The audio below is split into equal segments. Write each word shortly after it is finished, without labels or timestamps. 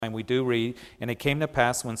9, we do read, "And it came to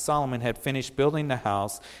pass when Solomon had finished building the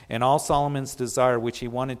house, and all Solomon's desire which he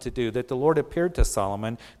wanted to do, that the Lord appeared to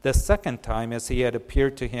Solomon the second time as he had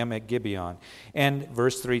appeared to him at Gibeon. And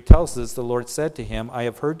verse 3 tells us, the Lord said to him, I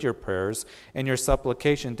have heard your prayers and your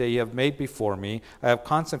supplication that you have made before me. I have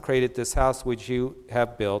consecrated this house which you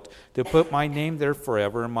have built, to put my name there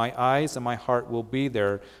forever, and my eyes and my heart will be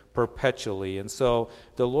there perpetually." And so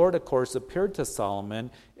the Lord, of course, appeared to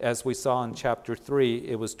Solomon, as we saw in chapter 3.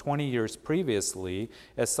 It was 20 years previously,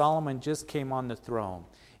 as Solomon just came on the throne.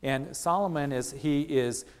 And Solomon, as he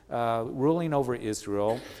is ruling over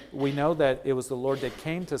Israel, we know that it was the Lord that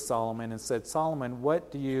came to Solomon and said, "Solomon,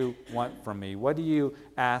 what do you want from me? What do you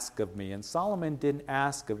ask of me?" And Solomon didn't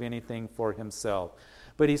ask of anything for himself.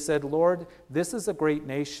 But he said, "Lord, this is a great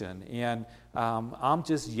nation, and I'm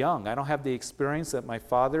just young. I don't have the experience that my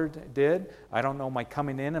father did. I don't know my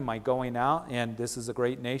coming in and my going out, and this is a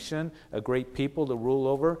great nation, a great people to rule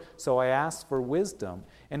over. So I asked for wisdom."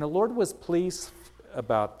 And the Lord was pleased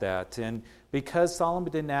about that. And because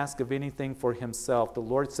Solomon didn't ask of anything for himself, the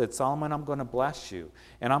Lord said, "Solomon, I'm going to bless you,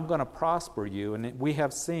 and I'm going to prosper you." And we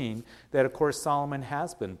have seen that, of course, Solomon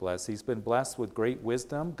has been blessed. He's been blessed with great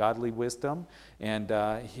wisdom, godly wisdom, and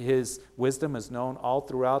his wisdom is known all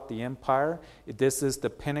throughout the empire. This is the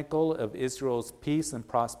pinnacle of Israel's peace and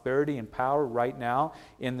prosperity and power right now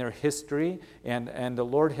in their history, and the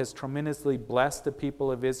Lord has tremendously blessed the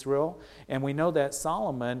people of Israel. And we know that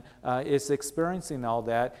Solomon is experiencing all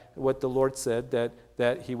that, what the Lord said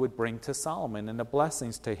that he would bring to Solomon, and the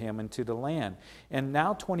blessings to him and to the land. And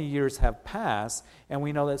now 20 years have passed, and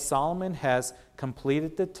we know that Solomon has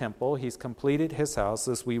completed the temple. He's completed his house,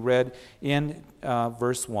 as we read in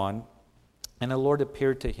verse 1. And the Lord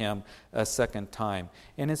appeared to him a second time.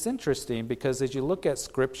 And it's interesting because as you look at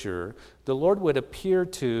Scripture, the Lord would appear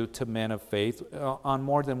to men of faith on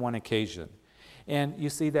more than one occasion. And you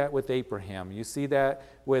see that with Abraham. You see that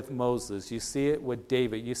with Moses. You see it with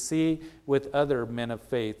David. You see with other men of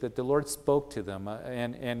faith that the Lord spoke to them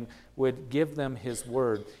and would give them His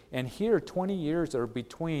word. And here, 20 years are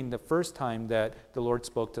between the first time that the Lord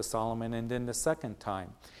spoke to Solomon and then the second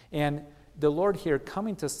time. And the Lord here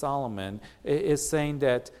coming to Solomon is saying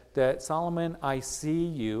that Solomon, I see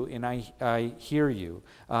you and I hear you.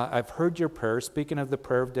 I've heard your prayer, speaking of the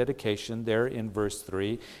prayer of dedication there in verse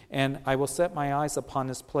 3, and I will set my eyes upon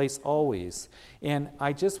this place always. And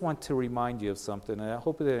I just want to remind you of something, and I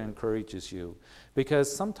hope that it encourages you.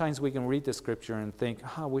 Because sometimes we can read the Scripture and think,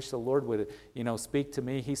 I wish the Lord would speak to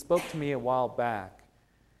me. He spoke to me a while back.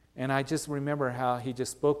 And I just remember how He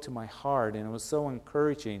just spoke to my heart, and it was so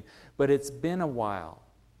encouraging. But it's been a while.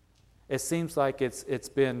 It seems like it's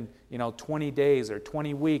been 20 days or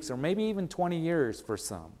 20 weeks or maybe even 20 years for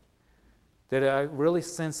some. That I really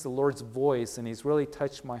sense the Lord's voice, and He's really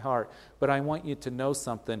touched my heart. But I want you to know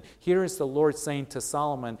something. Here is the Lord saying to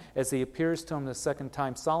Solomon, as He appears to him the second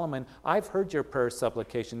time, "Solomon, I've heard your prayer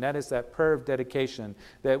supplication." That is that prayer of dedication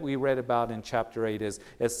that we read about in chapter 8.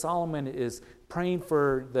 As Solomon is praying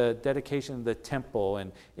for the dedication of the temple,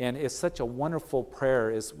 and it's such a wonderful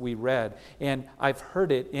prayer as we read. And I've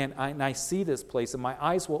heard it, and I see this place, and my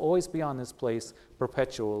eyes will always be on this place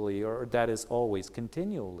perpetually, or that is always,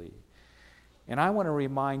 continually. And I want to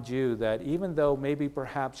remind you that even though maybe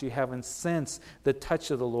perhaps you haven't sensed the touch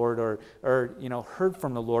of the Lord or heard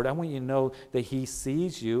from the Lord, I want you to know that He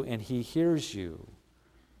sees you and He hears you.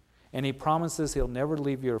 And He promises He'll never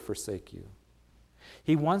leave you or forsake you.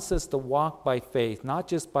 He wants us to walk by faith, not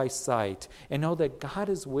just by sight, and know that God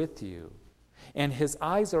is with you. And His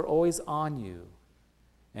eyes are always on you.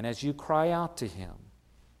 And as you cry out to Him,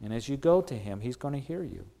 and as you go to Him, He's going to hear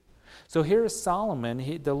you. So here is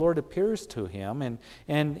Solomon. The Lord appears to him,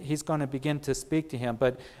 and He's going to begin to speak to him.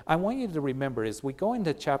 But I want you to remember, as we go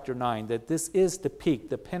into chapter 9, that this is the peak,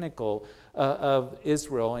 the pinnacle of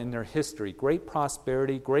Israel in their history. Great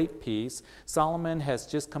prosperity, great peace. Solomon has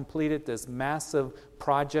just completed this massive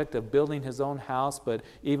project of building his own house, but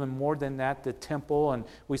even more than that, the temple. And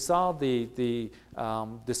we saw the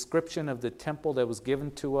description of the temple that was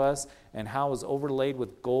given to us and how it was overlaid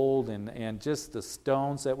with gold and just the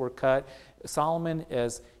stones that were cut. Solomon,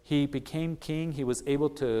 as he became king, he was able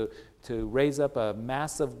to raise up a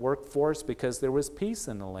massive workforce because there was peace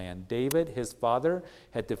in the land. David, his father,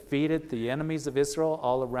 had defeated the enemies of Israel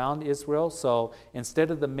all around Israel. So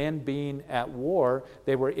instead of the men being at war,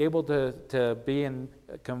 they were able to be in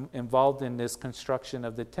involved in this construction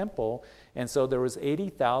of the temple. And so there was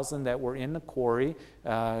 80,000 that were in the quarry,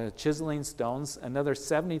 chiseling stones, another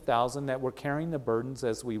 70,000 that were carrying the burdens,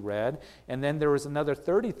 as we read, and then there was another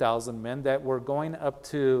 30,000 men that were going up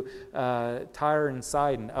to Tyre and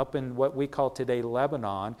Sidon, up in what we call today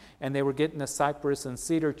Lebanon, and they were getting the cypress and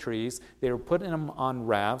cedar trees. They were putting them on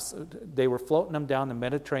rafts. They were floating them down the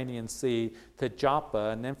Mediterranean Sea to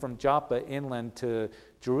Joppa, and then from Joppa inland to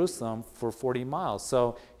Jerusalem for 40 miles.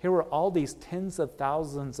 So here were all these tens of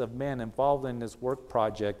thousands of men involved in this work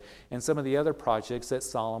project and some of the other projects that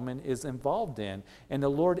Solomon is involved in. And the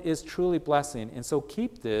Lord is truly blessing. And so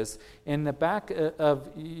keep this in the back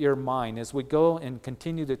of your mind as we go and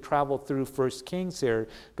continue to travel through 1 Kings here,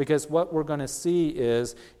 because what we're going to see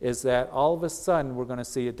is that all of a sudden we're going to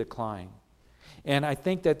see a decline. And I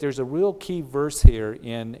think that there's a real key verse here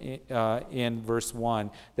in verse 1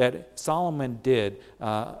 that Solomon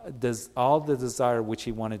does all the desire which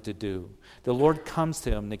he wanted to do. The Lord comes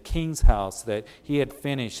to him, the king's house that he had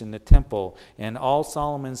finished in the temple, and all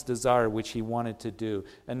Solomon's desire which he wanted to do.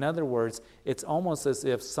 In other words, it's almost as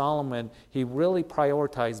if Solomon, he really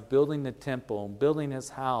prioritized building the temple and building his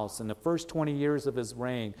house in the first 20 years of his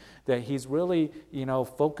reign, that he's really,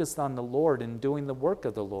 focused on the Lord and doing the work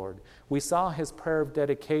of the Lord. We saw his prayer of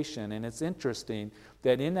dedication, and it's interesting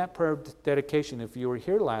that in that prayer of dedication, if you were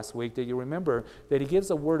here last week, that you remember that he gives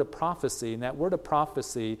a word of prophecy, and that word of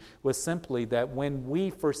prophecy was simply that when we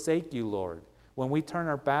forsake you, Lord, when we turn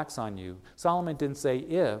our backs on you. Solomon didn't say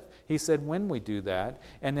if, he said when we do that,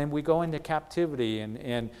 and then we go into captivity,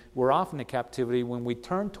 and we're off into captivity. When we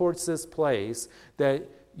turn towards this place, that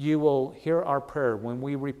you will hear our prayer when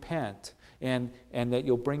we repent, and that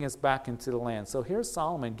you'll bring us back into the land. So here's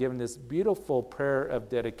Solomon giving this beautiful prayer of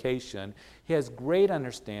dedication. He has great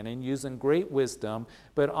understanding, using great wisdom,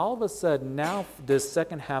 but all of a sudden now, this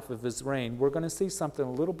second half of his reign, we're going to see something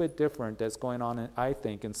a little bit different that's going on, I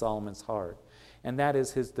think, in Solomon's heart, and that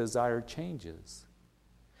is his desire changes.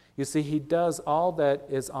 You see, he does all that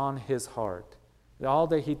is on his heart, all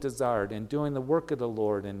that he desired, and doing the work of the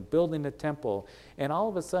Lord and building the temple, and all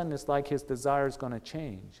of a sudden it's like his desire is going to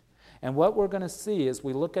change. And what we're going to see as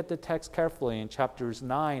we look at the text carefully in chapters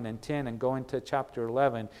 9 and 10 and go into chapter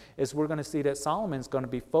 11 is we're going to see that Solomon's going to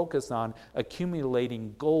be focused on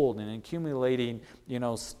accumulating gold and accumulating,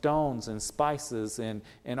 stones and spices and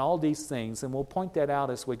all these things. And we'll point that out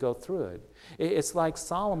as we go through it. It's like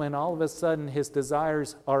Solomon, all of a sudden, his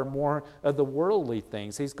desires are more of the worldly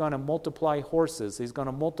things. He's going to multiply horses. He's going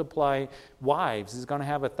to multiply wives. He's going to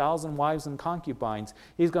have 1,000 wives and concubines.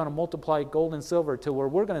 He's going to multiply gold and silver to where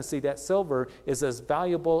we're going to see that silver is as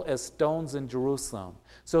valuable as stones in Jerusalem.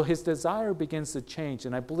 So his desire begins to change,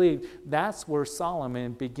 and I believe that's where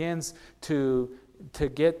Solomon begins to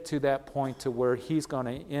get to that point to where he's going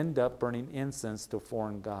to end up burning incense to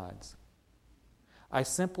foreign gods. I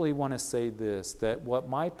simply want to say this, that what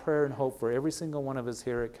my prayer and hope for every single one of us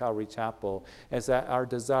here at Calvary Chapel is that our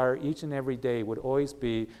desire each and every day would always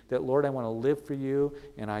be that, Lord, I want to live for you,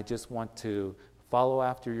 and I just want to follow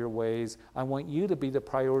after your ways. I want you to be the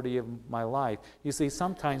priority of my life. You see,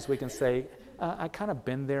 sometimes we can say, I kind of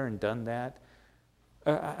been there and done that.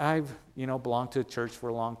 I've belonged to a church for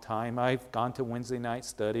a long time. I've gone to Wednesday night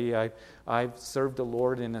study. I've served the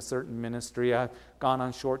Lord in a certain ministry. I've gone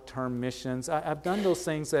on short-term missions. I've done those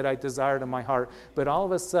things that I desired in my heart. But all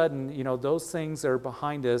of a sudden, those things are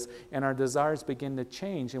behind us, and our desires begin to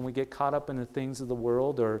change, and we get caught up in the things of the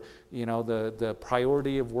world, or the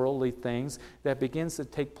priority of worldly things that begins to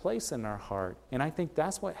take place in our heart. And I think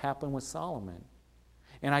that's what happened with Solomon.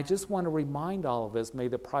 And I just want to remind all of us, may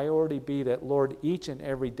the priority be that, Lord, each and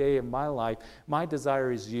every day of my life, my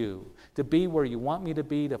desire is you, to be where you want me to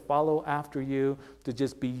be, to follow after you, to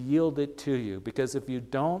just be yielded to you. Because if you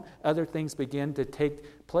don't, other things begin to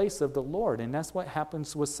take place of the Lord. And that's what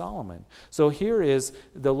happens with Solomon. So here is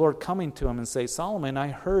the Lord coming to him and say, Solomon, I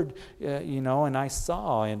heard, and I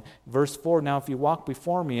saw. In verse 4, now if you walk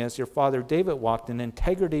before me as your father David walked in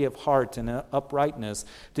integrity of heart and uprightness,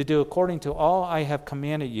 to do according to all I have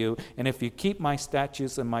commanded you, and if you keep my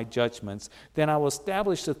statutes and my judgments, then I will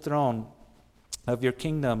establish the throne of your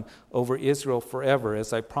kingdom over Israel forever,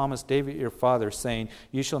 as I promised David your father, saying,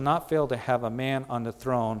 you shall not fail to have a man on the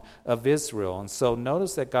throne of Israel. And so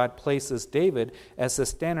notice that God places David as the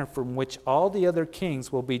standard from which all the other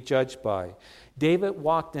kings will be judged by. David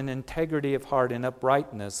walked in integrity of heart and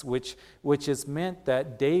uprightness, which is meant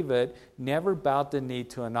that David never bowed the knee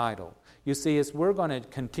to an idol. You see, as we're going to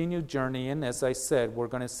continue journeying, as I said, we're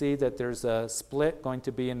going to see that there's a split going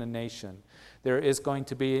to be in the nation. There is going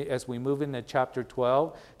to be, as we move into chapter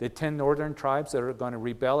 12, the 10 northern tribes that are going to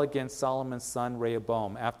rebel against Solomon's son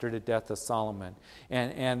Rehoboam after the death of Solomon.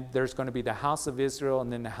 And there's going to be the house of Israel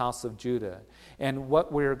and then the house of Judah. And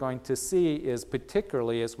what we're going to see is,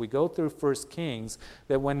 particularly as we go through 1 Kings,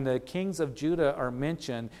 that when the kings of Judah are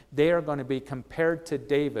mentioned, they are going to be compared to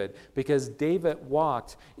David, because David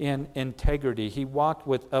walked in integrity. He walked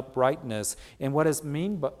with uprightness. And what is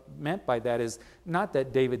meant by that is not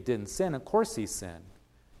that David didn't sin. Of course he sinned.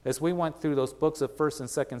 As we went through those books of 1 and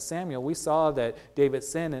 2 Samuel, we saw that David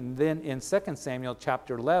sinned. And then in 2 Samuel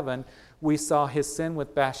chapter 11, we saw his sin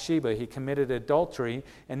with Bathsheba. He committed adultery,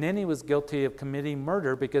 and then he was guilty of committing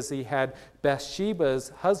murder because he had Bathsheba's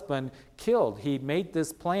husband killed. He made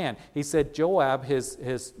this plan. He said Joab,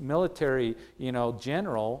 his military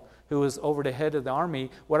general, who was over the head of the army,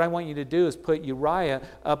 what I want you to do is put Uriah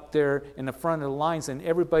up there in the front of the lines and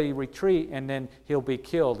everybody retreat, and then he'll be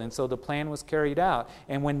killed. And so the plan was carried out.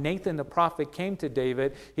 And when Nathan the prophet came to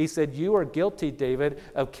David, he said, you are guilty, David,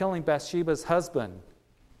 of killing Bathsheba's husband,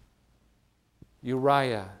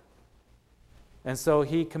 Uriah. And so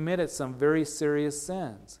he committed some very serious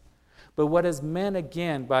sins. But what is meant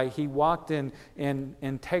again by he walked in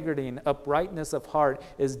integrity and uprightness of heart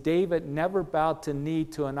is David never bowed to knee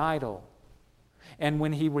to an idol. And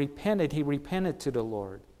when he repented to the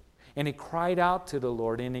Lord. And he cried out to the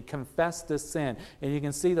Lord, and he confessed his sin. And you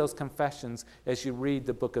can see those confessions as you read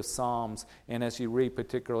the book of Psalms, and as you read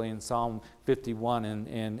particularly in Psalm 51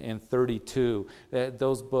 and 32,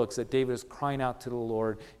 those books that David is crying out to the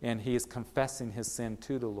Lord, and he is confessing his sin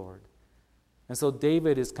to the Lord. And so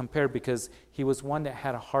David is compared because he was one that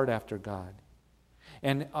had a heart after God.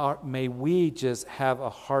 And may we just have a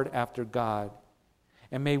heart after God.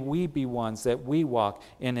 And may we be ones that we walk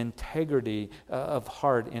in integrity of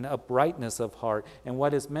heart, in uprightness of heart. And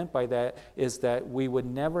what is meant by that is that we would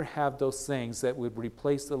never have those things that would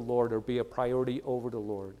replace the Lord or be a priority over the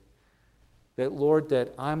Lord. That, Lord,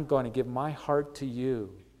 that I'm going to give my heart to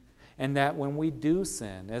you. And that when we do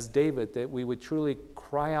sin, as David, that we would truly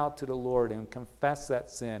cry out to the Lord and confess that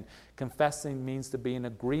sin. Confessing means to be in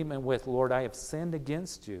agreement with, Lord, I have sinned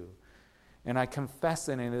against you. And I confess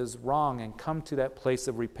it, and it is wrong, and come to that place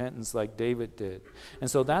of repentance like David did. And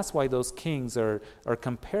so that's why those kings are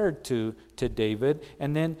compared to David.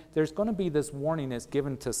 And then there's going to be this warning that's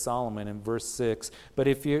given to Solomon in verse 6. But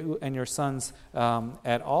if you and your sons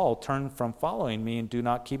at all turn from following me and do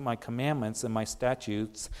not keep my commandments and my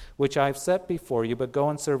statutes, which I have set before you, but go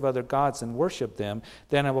and serve other gods and worship them,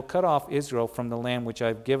 then I will cut off Israel from the land which I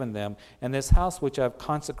have given them. And this house which I have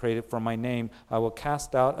consecrated for my name I will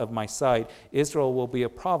cast out of my sight. Israel will be a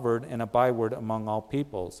proverb and a byword among all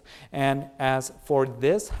peoples. And as for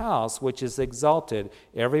this house which is exalted,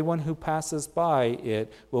 everyone who passes by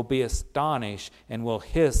it will be astonished and will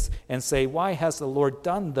hiss and say, why has the Lord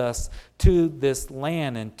done thus to this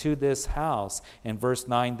land and to this house? In verse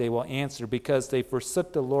 9 they will answer, because they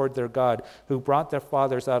forsook the Lord their God, who brought their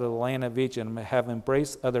fathers out of the land of Egypt, and have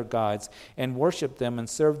embraced other gods and worshipped them and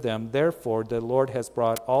served them. Therefore the Lord has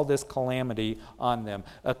brought all this calamity on them.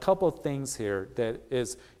 A couple of things here that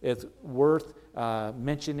is worth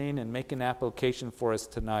mentioning and making application for us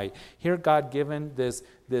tonight. Here God given this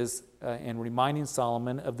and reminding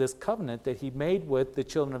Solomon of this covenant that he made with the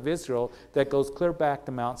children of Israel that goes clear back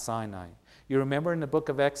to Mount Sinai. You remember in the book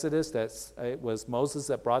of Exodus that it was Moses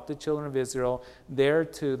that brought the children of Israel there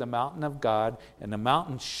to the mountain of God, and the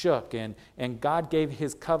mountain shook, and God gave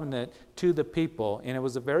his covenant to the people, and it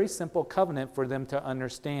was a very simple covenant for them to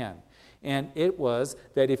understand. And it was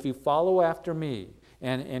that if you follow after me,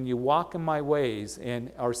 and you walk in my ways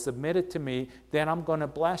and are submitted to me, then I'm going to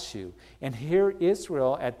bless you. And here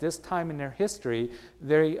Israel, at this time in their history,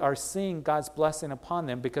 they are seeing God's blessing upon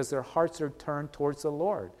them because their hearts are turned towards the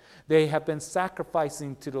Lord. They have been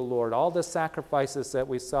sacrificing to the Lord, all the sacrifices that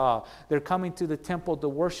we saw. They're coming to the temple to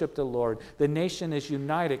worship the Lord. The nation is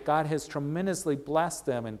united. God has tremendously blessed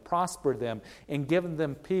them and prospered them and given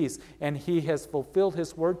them peace. And he has fulfilled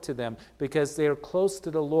his word to them because they are close to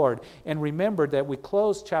the Lord. And remember that we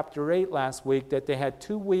closed chapter 8 last week, that they had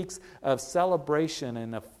 2 weeks of celebration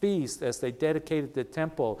and a feast as they dedicated the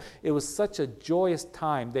temple. It was such a joyous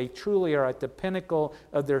time. They truly are at the pinnacle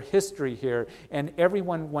of their history here. And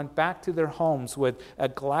everyone went back to their homes with a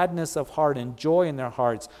gladness of heart and joy in their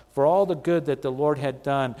hearts for all the good that the Lord had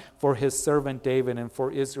done for his servant David and for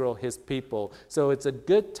Israel, his people. So it's a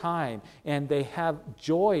good time, and they have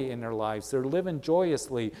joy in their lives. They're living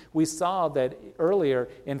joyously. We saw that earlier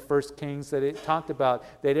in 1 Kings that it talked about about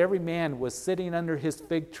that every man was sitting under his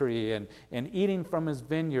fig tree and eating from his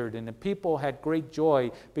vineyard, and the people had great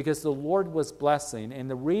joy because the Lord was blessing. And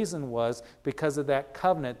the reason was because of that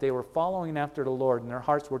covenant. They were following after the Lord, and their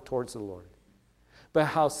hearts were towards the Lord. But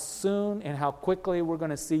how soon and how quickly we're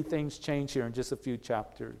going to see things change here in just a few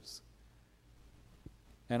chapters.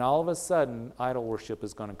 And all of a sudden, idol worship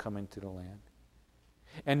is going to come into the land.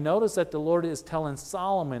 And notice that the Lord is telling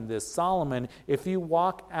Solomon this. Solomon, if you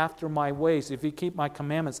walk after my ways, if you keep my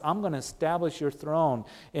commandments, I'm going to establish your throne,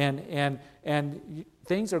 and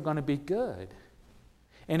things are going to be good.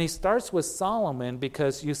 And he starts with Solomon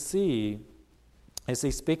because you see, as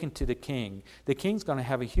he's speaking to the king's going to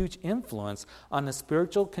have a huge influence on the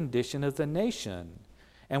spiritual condition of the nation.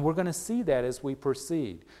 And we're going to see that as we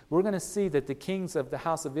proceed. We're going to see that the kings of the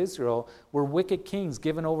house of Israel were wicked kings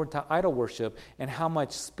given over to idol worship, and how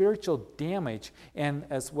much spiritual damage, and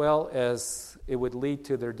as well as it would lead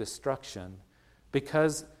to their destruction,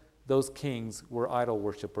 because those kings were idol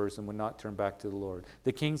worshipers and would not turn back to the Lord.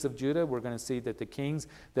 The kings of Judah, we're going to see that the kings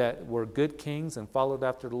that were good kings and followed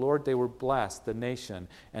after the Lord, they were blessed, the nation.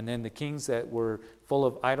 And then the kings that were full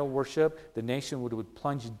of idol worship, the nation would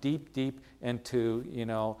plunge deep, deep into,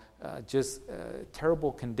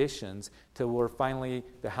 terrible conditions, to where finally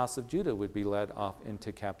the house of Judah would be led off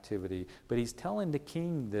into captivity. But he's telling the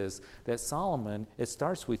king this, that Solomon, it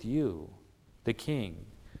starts with you, the king,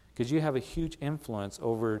 because you have a huge influence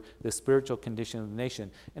over the spiritual condition of the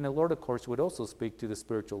nation. And the Lord, of course, would also speak to the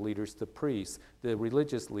spiritual leaders, the priests, the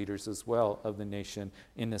religious leaders as well of the nation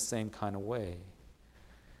in the same kind of way.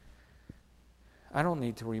 I don't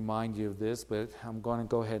need to remind you of this, but I'm going to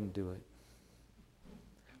go ahead and do it.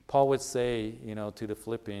 Paul would say, to the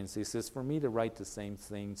Philippians, he says, for me to write the same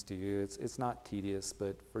things to you, it's not tedious,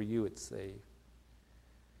 but for you it's safe.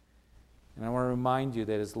 And I want to remind you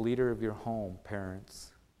that as leader of your home,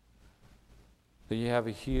 parents, that you have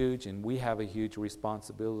we have a huge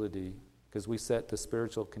responsibility, because we set the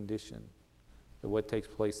spiritual condition of what takes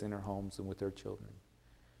place in our homes and with our children.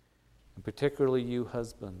 And particularly you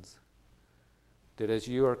husbands, that as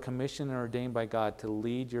you are commissioned and ordained by God to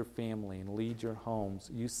lead your family and lead your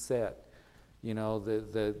homes, you set,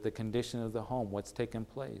 the condition of the home, what's taking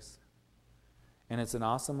place. And it's an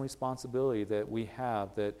awesome responsibility that we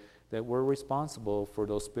have, that we're responsible for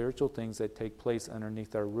those spiritual things that take place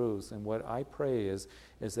underneath our roofs. And what I pray is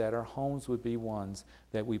that our homes would be ones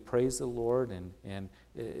that we praise the Lord and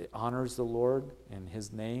it honors the Lord and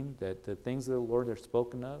His name, that the things of the Lord are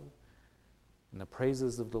spoken of, and the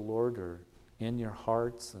praises of the Lord are in your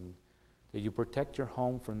hearts, and that you protect your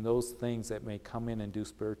home from those things that may come in and do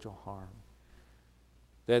spiritual harm.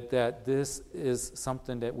 That this is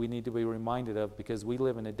something that we need to be reminded of, because we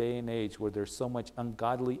live in a day and age where there's so much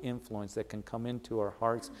ungodly influence that can come into our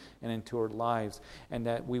hearts and into our lives, and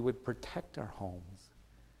that we would protect our homes.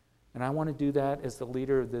 And I want to do that as the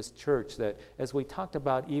leader of this church, that as we talked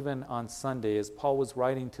about even on Sunday, as Paul was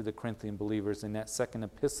writing to the Corinthian believers in that second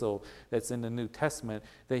epistle that's in the New Testament,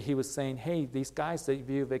 that he was saying, hey, these guys that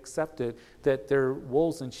you've accepted, that they're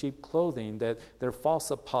wolves in sheep clothing, that they're false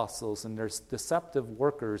apostles and they're deceptive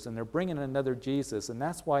workers, and they're bringing another Jesus. And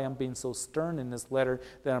that's why I'm being so stern in this letter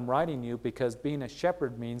that I'm writing you, because being a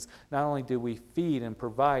shepherd means not only do we feed and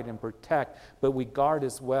provide and protect, but we guard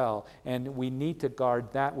as well. And we need to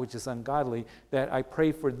guard that which is ungodly. That I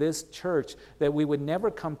pray for this church that we would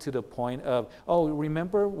never come to the point of,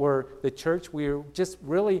 remember we're the church, we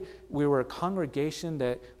were a congregation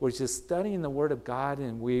that was just studying the Word of God,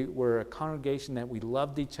 and we were a congregation that we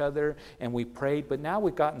loved each other and we prayed, but now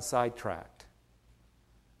we've gotten sidetracked.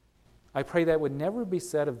 I pray that would never be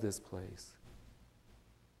said of this place.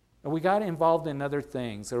 Or we got involved in other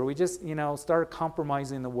things, or we just, started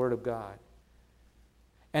compromising the Word of God.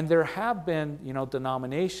 And there have been,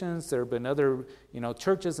 denominations, there have been other,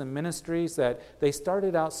 churches and ministries that they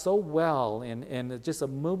started out so well in just a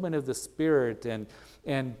movement of the Spirit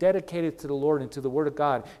and dedicated to the Lord and to the Word of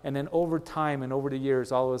God. And then over time and over the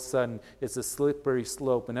years, all of a sudden, it's a slippery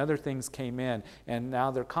slope, and other things came in, and now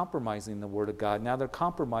they're compromising the Word of God. Now they're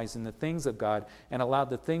compromising the things of God and allowed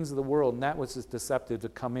the things of the world, and that was just deceptive, to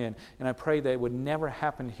come in. And I pray that it would never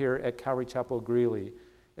happen here at Calvary Chapel Greeley.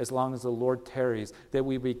 As long as the Lord tarries, that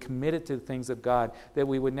we be committed to the things of God, that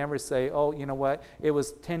we would never say, you know what, it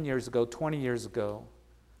was 10 years ago, 20 years ago,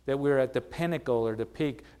 that we're at the pinnacle or the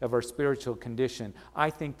peak of our spiritual condition. I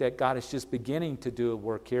think that God is just beginning to do a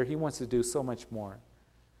work here. He wants to do so much more.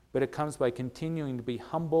 But it comes by continuing to be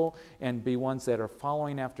humble and be ones that are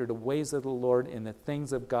following after the ways of the Lord and the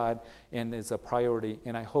things of God, and it's a priority.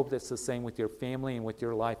 And I hope that's the same with your family and with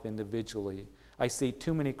your life individually. I see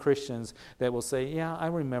too many Christians that will say, yeah, I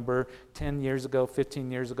remember 10 years ago,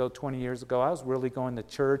 15 years ago, 20 years ago, I was really going to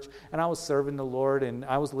church, and I was serving the Lord, and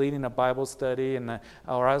I was leading a Bible study,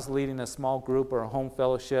 or I was leading a small group or a home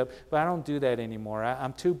fellowship, but I don't do that anymore.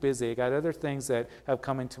 I'm too busy. I got other things that have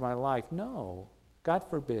come into my life. No, God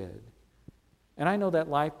forbid. And I know that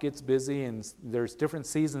life gets busy and there's different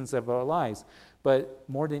seasons of our lives, but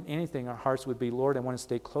more than anything, our hearts would be, Lord, I want to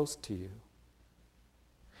stay close to you.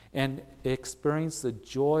 And experience the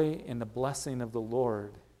joy and the blessing of the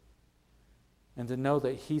Lord. And to know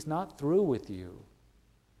that He's not through with you.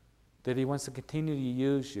 That He wants to continue to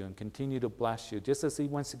use you and continue to bless you. Just as He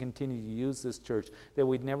wants to continue to use this church. That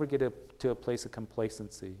we'd never get to a place of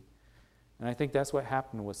complacency. And I think that's what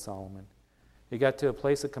happened with Solomon. He got to a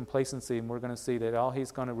place of complacency, and we're going to see that all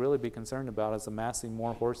he's going to really be concerned about is amassing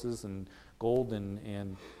more horses and gold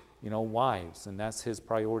and wives. And that's his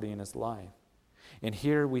priority in his life. And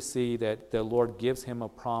here we see that the Lord gives him a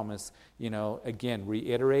promise, again,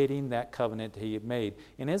 reiterating that covenant he had made.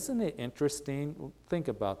 And isn't it interesting? Think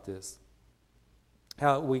about this.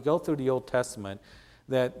 How we go through the Old Testament,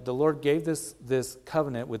 that the Lord gave this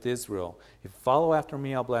covenant with Israel. If you follow after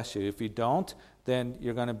me, I'll bless you. If you don't, then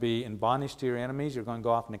you're going to be in bondage to your enemies. You're going to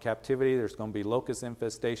go off into captivity. There's going to be locust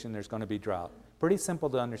infestation. There's going to be drought. Pretty simple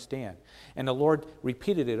to understand. And the Lord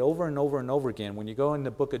repeated it over and over and over again. When you go in the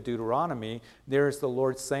book of Deuteronomy, there's the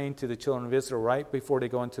Lord saying to the children of Israel right before they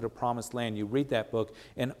go into the promised land. You read that book,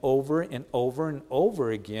 and over and over and over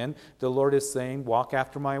again, the Lord is saying, walk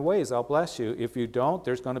after my ways, I'll bless you. If you don't,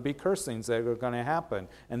 there's going to be cursings that are going to happen.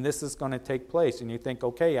 And this is going to take place. And you think,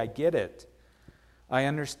 okay, I get it. I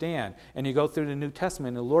understand. And you go through the New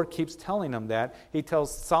Testament, and the Lord keeps telling them that. He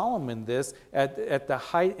tells Solomon this at the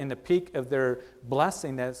height and the peak of their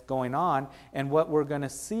blessing that's going on. And what we're going to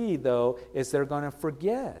see, though, is they're going to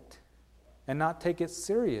forget and not take it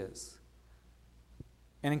serious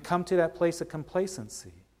and come to that place of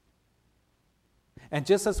complacency. And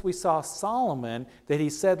just as we saw Solomon, that he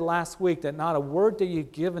said last week that not a word that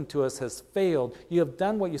you've given to us has failed. You have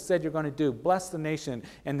done what you said you're going to do. Bless the nation,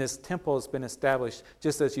 and this temple has been established,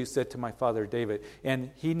 just as you said to my father David. And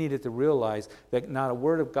he needed to realize that not a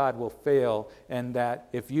word of God will fail, and that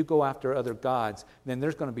if you go after other gods, then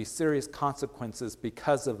there's going to be serious consequences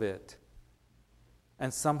because of it.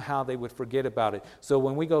 And somehow they would forget about it. So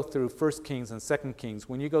when we go through 1 Kings and 2 Kings,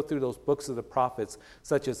 when you go through those books of the prophets,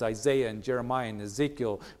 such as Isaiah and Jeremiah and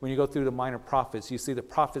Ezekiel, when you go through the minor prophets, you see the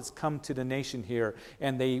prophets come to the nation here,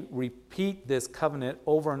 and they repeat this covenant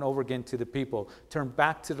over and over again to the people. Turn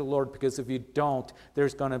back to the Lord, because if you don't,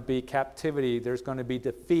 there's going to be captivity, there's going to be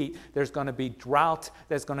defeat, there's going to be drought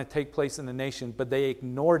that's going to take place in the nation. But they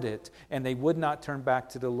ignored it, and they would not turn back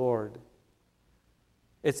to the Lord.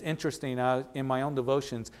 It's interesting, in my own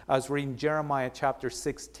devotions, I was reading Jeremiah chapter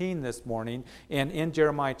 16 this morning, and in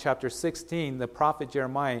Jeremiah chapter 16, the prophet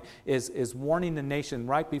Jeremiah is warning the nation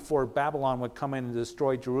right before Babylon would come in and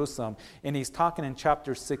destroy Jerusalem. And he's talking in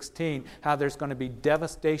chapter 16 how there's going to be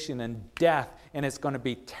devastation and death, and it's going to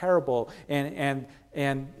be terrible. And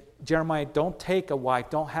Jeremiah, don't take a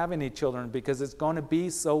wife, don't have any children, because it's going to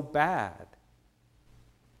be so bad.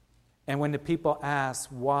 And when the people ask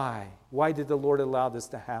why did the Lord allow this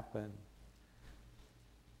to happen?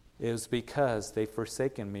 It was because they've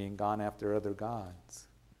forsaken me and gone after other gods.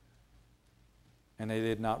 And they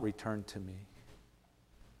did not return to me.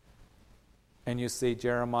 And you see,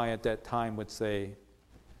 Jeremiah at that time would say,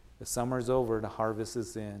 the summer's over, the harvest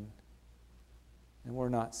is in, and we're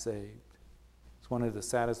not saved. It's one of the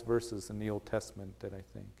saddest verses in the Old Testament that I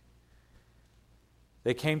think.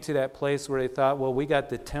 They came to that place where they thought, well, we got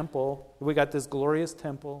the temple. We got this glorious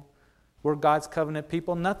temple. We're God's covenant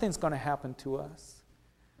people. Nothing's going to happen to us.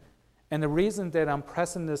 And the reason that I'm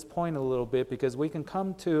pressing this point a little bit, because we can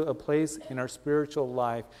come to a place in our spiritual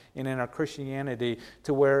life and in our Christianity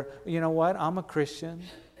to where, you know what, I'm a Christian.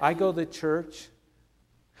 I go to church.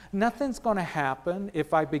 Nothing's going to happen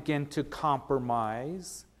if I begin to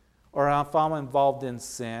compromise or if I'm involved in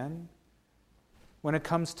sin. When it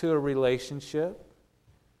comes to a relationship,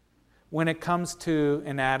 when it comes to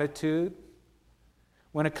an attitude,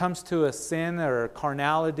 when it comes to a sin or a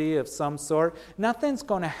carnality of some sort, nothing's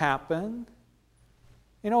going to happen.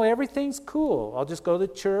 Everything's cool. I'll just go to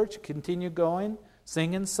church, continue going,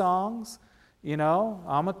 singing songs.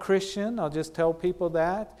 I'm a Christian. I'll just tell people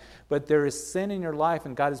that. But there is sin in your life,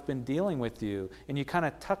 and God has been dealing with you, and you kind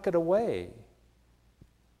of tuck it away.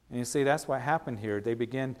 And you see, that's what happened here. They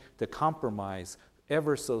begin to compromise.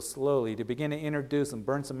 ever so slowly, to begin to introduce and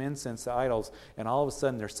burn some incense to idols, and all of a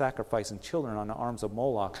sudden they're sacrificing children on the arms of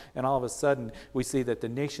Moloch, and all of a sudden we see that the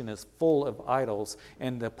nation is full of idols,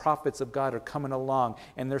 and the prophets of God are coming along,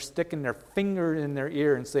 and they're sticking their finger in their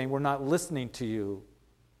ear and saying, we're not listening to you.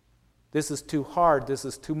 This is too hard. This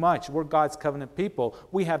is too much. We're God's covenant people.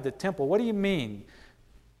 We have the temple. What do you mean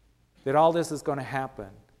that all this is going to happen?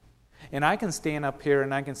 And I can stand up here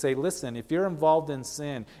and I can say, listen, if you're involved in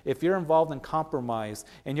sin, if you're involved in compromise,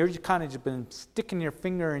 and you're kind of just been sticking your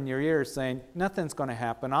finger in your ear saying, nothing's going to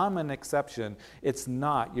happen, I'm an exception. It's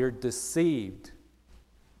not. You're deceived.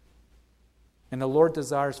 And the Lord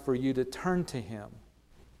desires for you to turn to Him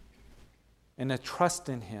and to trust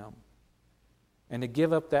in Him and to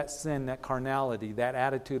give up that sin, that carnality, that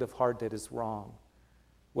attitude of heart that is wrong.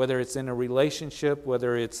 Whether it's in a relationship,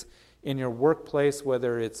 whether it's in your workplace,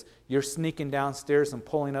 whether it's you're sneaking downstairs and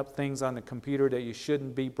pulling up things on the computer that you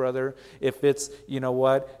shouldn't be, brother. If it's,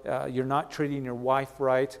 you're not treating your wife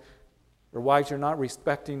right, or wives, you're not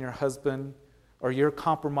respecting your husband, or you're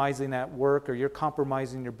compromising at work, or you're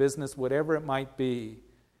compromising your business, whatever it might be,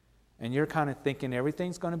 and you're kind of thinking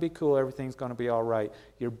everything's going to be cool, everything's going to be all right,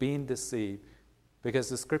 you're being deceived. Because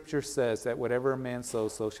the Scripture says that whatever a man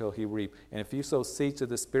sows, so shall he reap. And if you sow seeds to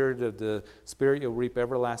the Spirit, you'll reap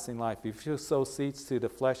everlasting life. If you sow seeds to the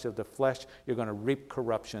flesh of the flesh, you're going to reap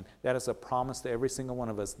corruption. That is a promise to every single one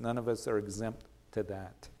of us. None of us are exempt to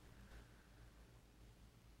that.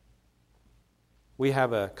 We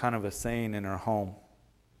have a kind of a saying in our home.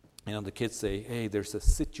 The kids say, hey, there's a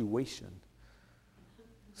situation.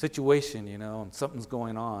 Situation, and something's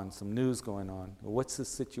going on, some news going on. Well, what's the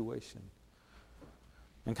situation?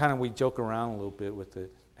 And kind of we joke around a little bit with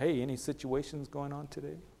it. Hey, any situations going on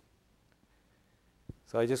today?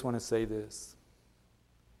 So I just want to say this.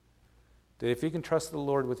 That if you can trust the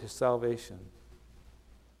Lord with your salvation,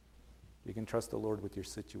 you can trust the Lord with your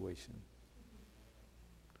situation.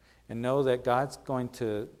 And know that God's going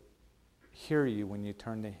to hear you when you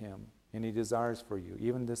turn to Him. And He desires for you,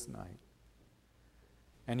 even this night.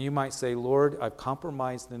 And you might say, Lord, I've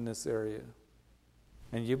compromised in this area.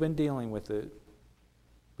 And you've been dealing with it.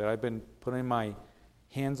 But I've been putting my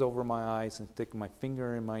hands over my eyes and sticking my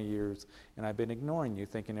finger in my ears, and I've been ignoring you,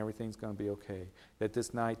 thinking everything's going to be okay. That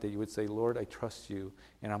this night that you would say, Lord, I trust you,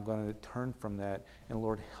 and I'm going to turn from that, and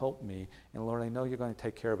Lord, help me. And Lord, I know you're going to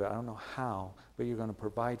take care of it. I don't know how, but you're going to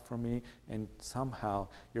provide for me, and somehow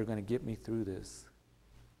you're going to get me through this.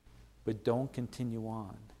 But don't continue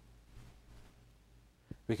on.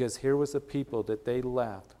 Because here was a people that they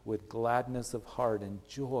left with gladness of heart and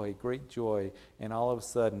joy, great joy, and all of a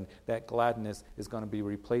sudden that gladness is going to be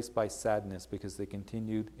replaced by sadness because they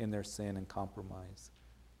continued in their sin and compromise.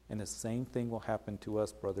 And the same thing will happen to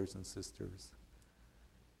us, brothers and sisters,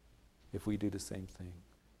 if we do the same thing.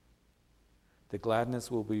 The gladness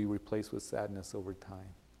will be replaced with sadness over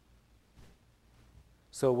time.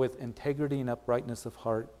 So with integrity and uprightness of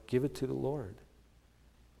heart, give it to the Lord.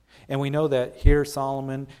 And we know that here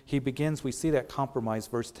Solomon, he begins, we see that compromise,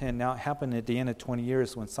 verse 10. Now it happened at the end of 20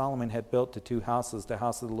 years when Solomon had built the two houses, the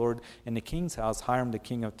house of the Lord and the king's house. Hiram, the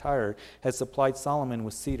king of Tyre, had supplied Solomon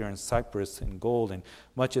with cedar and cypress and gold and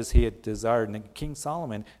much as he had desired. And King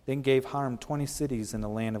Solomon then gave Hiram 20 cities in the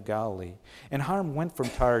land of Galilee. And Hiram went from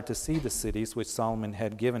Tyre to see the cities which Solomon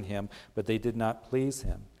had given him, but they did not please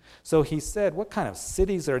him. So he said, what kind of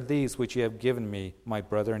cities are these which you have given me, my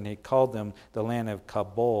brother? And he called them the land of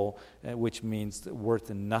Kabul, which means worth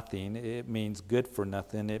nothing. It means good for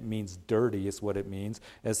nothing. It means dirty is what it means,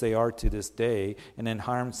 as they are to this day. And then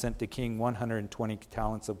Hiram sent the king 120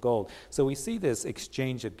 talents of gold. So we see this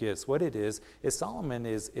exchange of gifts. What it is Solomon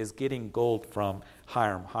is getting gold from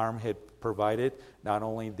Hiram. Hiram had provided not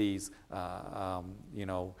only these,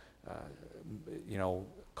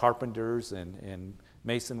 carpenters and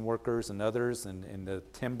mason workers and others and the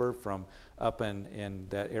timber from up in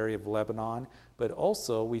that area of Lebanon. But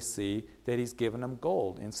also we see that he's given them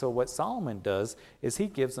gold. And so what Solomon does is he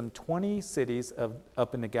gives them 20 cities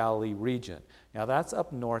up in the Galilee region. Now that's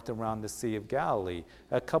up north around the Sea of Galilee.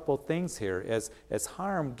 A couple things here. As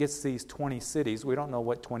Hiram gets these 20 cities, we don't know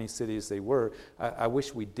what 20 cities they were. I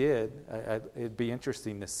wish we did. It'd be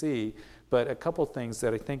interesting to see. But a couple things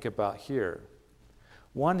that I think about here.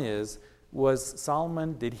 One is, was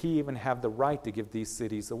Solomon, did he even have the right to give these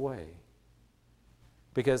cities away?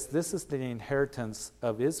 Because this is the inheritance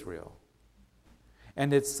of Israel.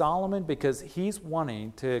 And it's Solomon because he's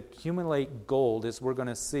wanting to accumulate gold, as we're going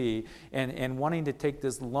to see, and wanting to take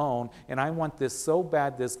this loan, and I want this so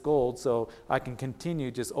bad, this gold, so I can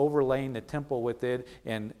continue just overlaying the temple with it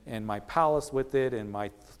and my palace with it and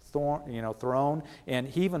my throne, and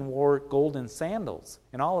he even wore golden sandals,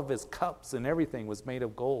 and all of his cups and everything was made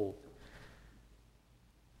of gold.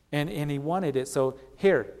 And he wanted it. So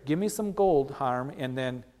here, give me some gold, Hiram, and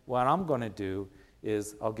then what I'm going to do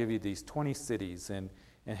is I'll give you these 20 cities. And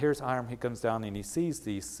here's Hiram. He comes down and he sees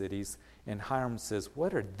these cities. And Hiram says,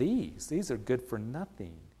 what are these? These are good for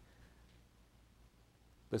nothing.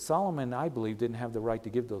 But Solomon, I believe, didn't have the right to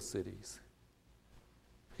give those cities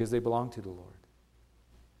because they belonged to the Lord.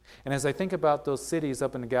 And as I think about those cities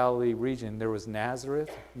up in the Galilee region, there was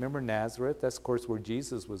Nazareth. Remember Nazareth? That's, of course, where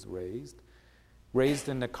Jesus was raised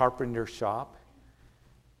in the carpenter shop.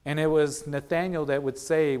 And it was Nathanael that would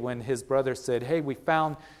say when his brother said, hey, we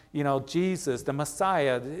found, Jesus, the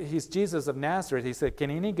Messiah. He's Jesus of Nazareth. He said, can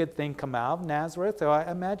any good thing come out of Nazareth? So I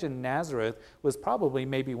imagine Nazareth was probably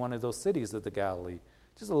maybe one of those cities of the Galilee.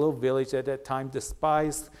 Just a little village at that time,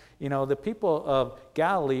 despised. The people of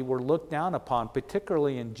Galilee were looked down upon,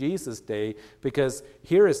 particularly in Jesus' day, because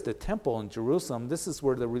here is the temple in Jerusalem. This is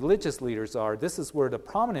where the religious leaders are. This is where the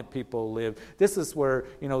prominent people live. This is where,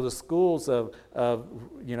 the schools of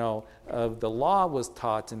the law was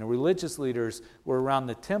taught, and the religious leaders were around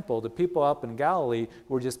the temple. The people up in Galilee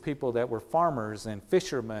were just people that were farmers and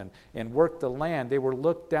fishermen and worked the land. They were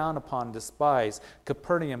looked down upon, despised.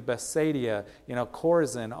 Capernaum, Bethsaida,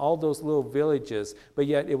 Chorazin, all those little villages. But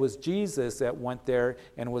yet it was Jesus that went there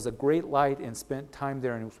and was a great light and spent time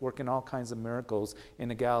there and was working all kinds of miracles in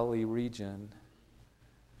the Galilee region.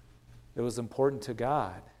 It was important to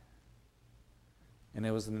God, and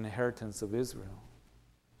it was an inheritance of Israel.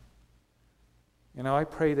 I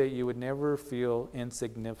pray that you would never feel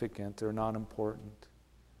insignificant or not important.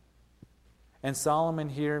 And Solomon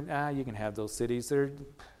here, you can have those cities. And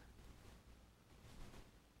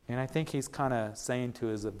I think he's kind of saying to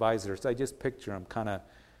his advisors, I just picture him kind of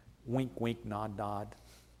wink, wink, nod, nod.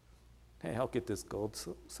 Hey, I'll get this gold.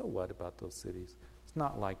 So what about those cities? It's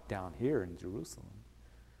not like down here in Jerusalem.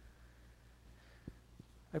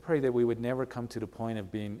 I pray that we would never come to the point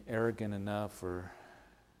of being arrogant enough or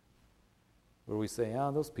where we say,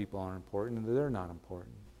 those people aren't important, and they're not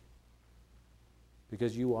important.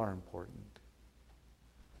 Because you are important.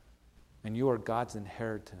 And you are God's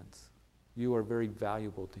inheritance. You are very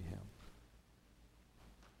valuable to Him.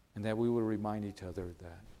 And that we would remind each other of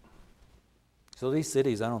that. So these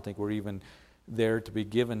cities, I don't think were even there to be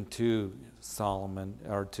given to Solomon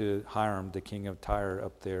or to Hiram, the king of Tyre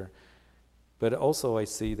up there. But also I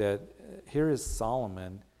see that here is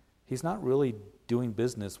Solomon. He's not really doing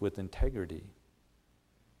business with integrity.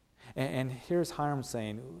 And here's Hiram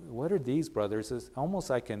saying, what are these brothers? It's almost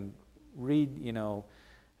I can read,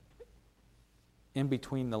 in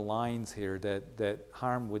between the lines here that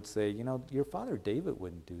Hiram would say, your father David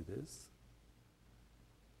wouldn't do this.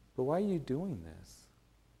 But why are you doing this?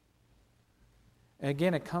 And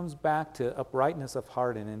again, it comes back to uprightness of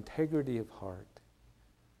heart and integrity of heart.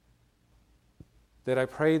 That I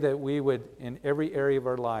pray that we would, in every area of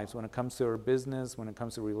our lives, when it comes to our business, when it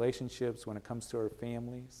comes to relationships, when it comes to our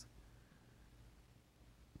families,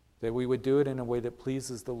 that we would do it in a way that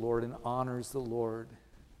pleases the Lord and honors the Lord,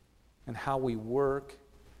 and how we work,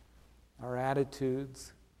 our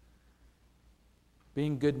attitudes,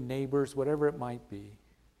 being good neighbors, whatever it might be.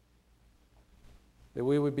 That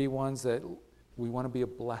we would be ones that we want to be a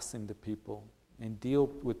blessing to people and deal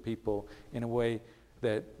with people in a way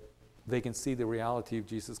that they can see the reality of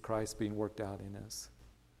Jesus Christ being worked out in us.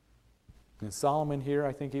 And Solomon here,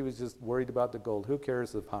 I think he was just worried about the gold. Who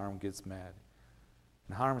cares if Hiram gets mad?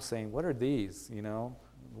 And Hiram's saying, what are these?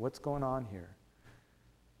 What's going on here?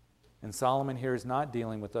 And Solomon here is not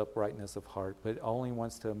dealing with uprightness of heart, but only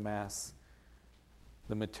wants to amass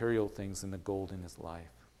the material things and the gold in his life.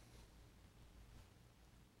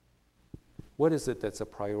 What is it that's a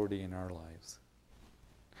priority in our lives?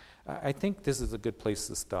 I think this is a good place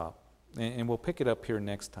to stop. And we'll pick it up here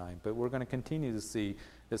next time. But we're going to continue to see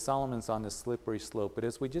that Solomon's on this slippery slope. But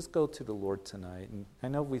as we just go to the Lord tonight, and I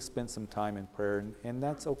know we've spent some time in prayer, and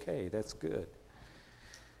that's okay. That's good.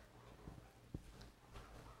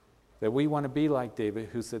 That we want to be like David,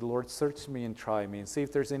 who said, Lord, search me and try me and see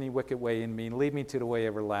if there's any wicked way in me and lead me to the way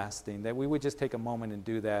everlasting. That we would just take a moment and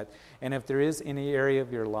do that. And if there is any area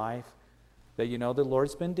of your life that the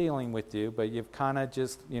Lord's been dealing with you, but you've kind of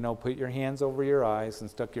just, put your hands over your eyes and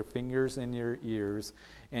stuck your fingers in your ears,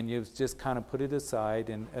 and you've just kind of put it aside,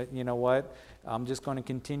 and you know what? I'm just going to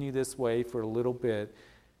continue this way for a little bit,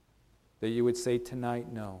 that you would say tonight,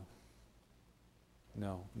 no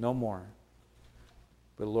more.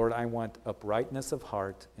 But Lord, I want uprightness of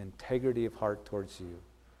heart, integrity of heart towards you,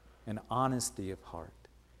 and honesty of heart.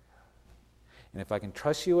 And if I can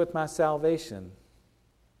trust you with my salvation,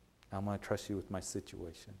 I'm going to trust you with my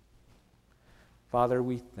situation. Father,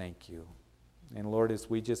 we thank you. And Lord, as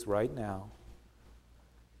we just right now,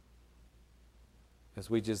 as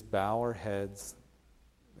we just bow our heads,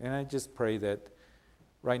 and I just pray that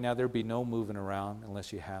right now there be no moving around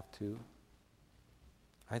unless you have to.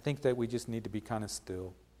 I think that we just need to be kind of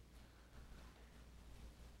still.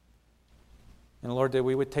 And Lord, that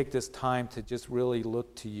we would take this time to just really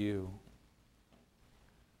look to you.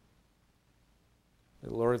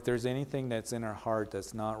 That, Lord, if there's anything that's in our heart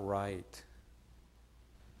that's not right,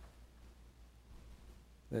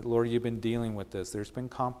 that, Lord, you've been dealing with this. There's been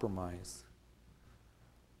compromise.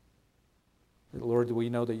 That, Lord, we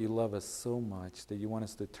know that you love us so much that you want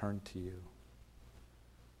us to turn to you.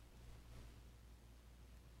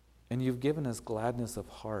 And you've given us gladness of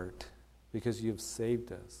heart because you've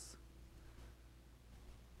saved us.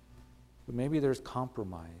 But maybe there's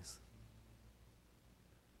compromise.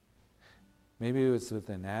 Maybe it's with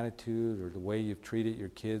an attitude or the way you've treated your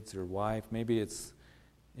kids or wife. Maybe it's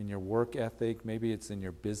in your work ethic. Maybe it's in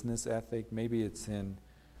your business ethic. Maybe it's in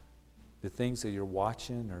the things that you're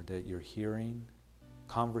watching or that you're hearing,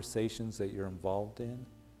 conversations that you're involved in.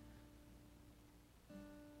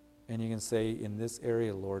 And you can say, in this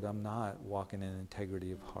area, Lord, I'm not walking in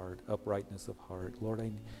integrity of heart, uprightness of heart.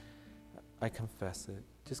 Lord, I confess it.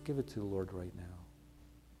 Just give it to the Lord right now.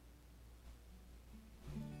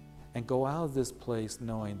 And go out of this place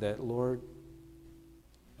knowing that, Lord,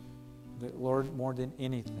 more than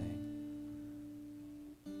anything,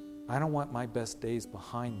 I don't want my best days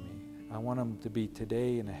behind me. I want them to be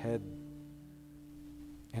today and ahead.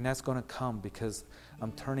 And that's going to come because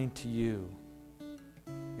I'm turning to you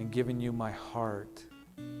and giving you my heart.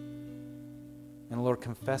 And Lord,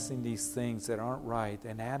 confessing these things that aren't right,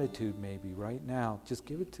 an attitude maybe right now, just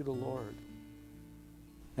give it to the Lord.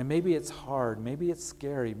 And maybe it's hard, maybe it's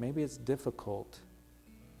scary, maybe it's difficult.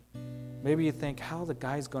 Maybe you think, how the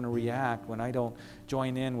guy's going to react when I don't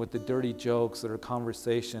join in with the dirty jokes or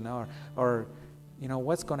conversation, or you know,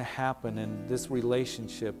 what's going to happen in this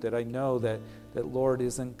relationship that I know that Lord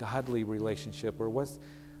isn't godly relationship, or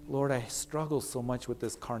Lord, I struggle so much with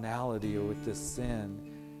this carnality or with this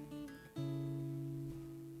sin.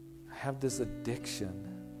 I have this addiction.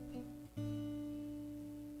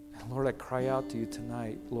 And Lord, I cry out to you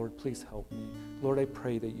tonight, Lord, please help me. Lord, I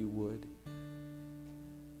pray that you would.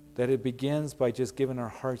 That it begins by just giving our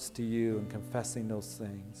hearts to you and confessing those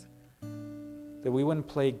things. That we wouldn't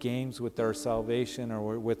play games with our salvation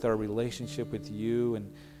or with our relationship with you.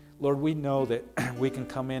 And Lord, we know that we can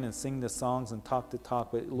come in and sing the songs and talk the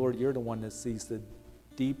talk, but Lord, you're the one that sees the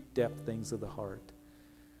deep depth things of the heart.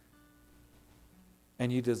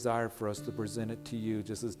 And you desire for us to present it to you,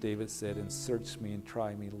 just as David said, and search me and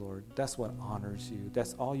try me, Lord. That's what honors you.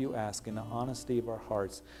 That's all you ask in the honesty of our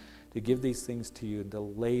hearts, to give these things to you and to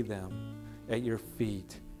lay them at your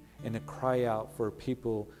feet and to cry out for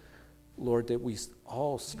people, Lord, that we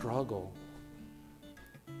all struggle.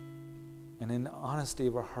 And in the honesty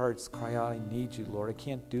of our hearts, cry out, I need you, Lord. I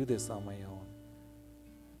can't do this on my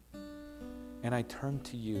own. And I turn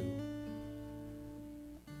to you.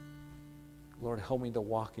 Lord, help me to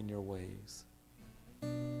walk in your ways.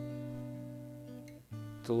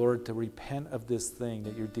 To, Lord, to repent of this thing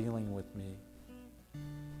that you're dealing with me.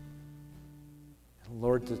 And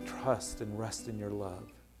Lord, to trust and rest in your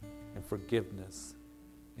love and forgiveness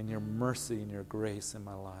and your mercy and your grace in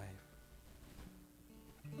my life.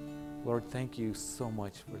 Lord, thank you so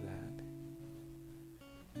much for that.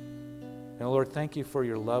 And Lord, thank you for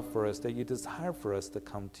your love for us, that you desire for us to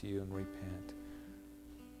come to you and repent.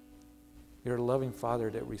 You're a loving Father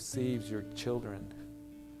that receives your children,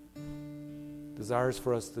 desires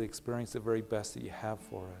for us to experience the very best that you have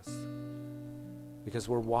for us, because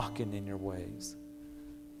we're walking in your ways.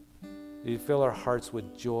 You fill our hearts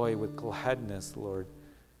with joy, with gladness, Lord,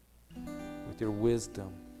 with your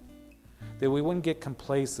wisdom. That we wouldn't get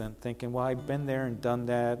complacent thinking, well, I've been there and done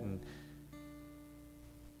that.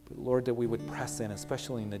 But Lord, that we would press in,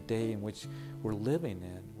 especially in the day in which we're living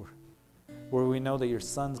in, where we know that your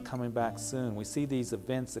Son's coming back soon. We see these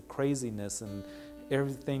events of craziness and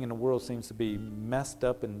everything in the world seems to be messed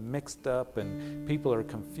up and mixed up and people are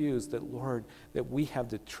confused. That, Lord, that we have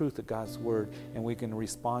the truth of God's word and we can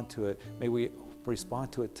respond to it. May we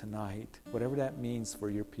respond to it tonight, whatever that means for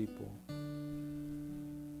your people.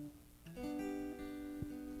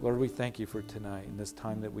 Lord, we thank you for tonight and this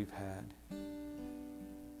time that we've had.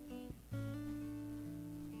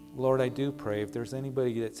 Lord, I do pray if there's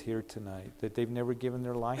anybody that's here tonight that they've never given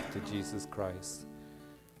their life to Jesus Christ.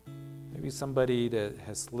 Maybe somebody that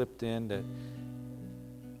has slipped in, that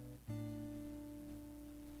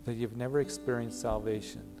you've never experienced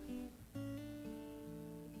salvation.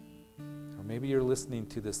 maybe you're listening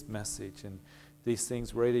to this message and these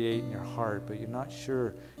things radiate in your heart, but you're not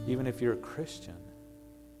sure, even if you're a Christian.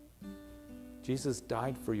 Jesus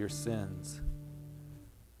died for your sins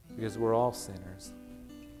because we're all sinners.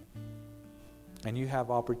 And you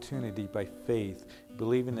have opportunity by faith,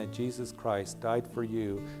 believing that Jesus Christ died for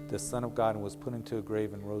you, the Son of God, and was put into a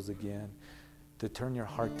grave and rose again, to turn your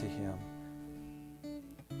heart to Him.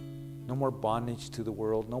 No more bondage to the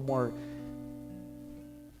world, no more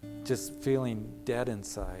just feeling dead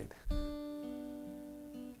inside,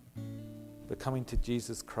 but coming to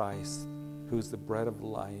Jesus Christ, who is the bread of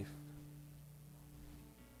life,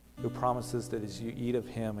 who promises that as you eat of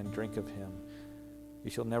Him and drink of Him,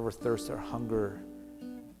 you shall never thirst or hunger,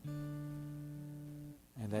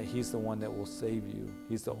 and that He's the one that will save you.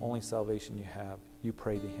 He's the only salvation you have. You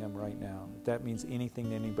pray to Him right now. If that means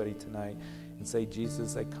anything to anybody tonight, and say,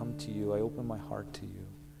 Jesus, I come to you. I open my heart to you.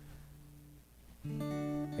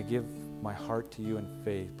 I give my heart to you in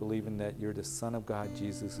faith, believing that you're the Son of God,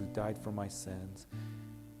 Jesus, who died for my sins.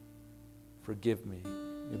 Forgive me.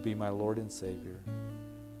 You'll be my Lord and Savior.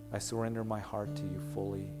 I surrender my heart to you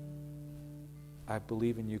fully. I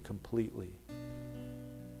believe in you completely.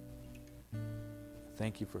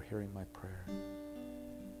 Thank you for hearing my prayer.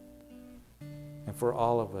 And for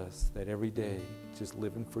all of us, that every day, just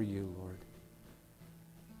living for you, Lord.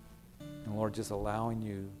 And Lord, just allowing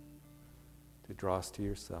you to draw us to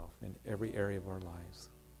yourself in every area of our lives.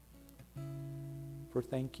 For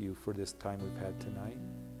thank you for this time we've had tonight.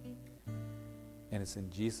 And it's in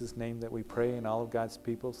Jesus' name that we pray, and all of God's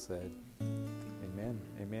people said, amen,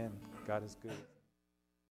 amen. God is good.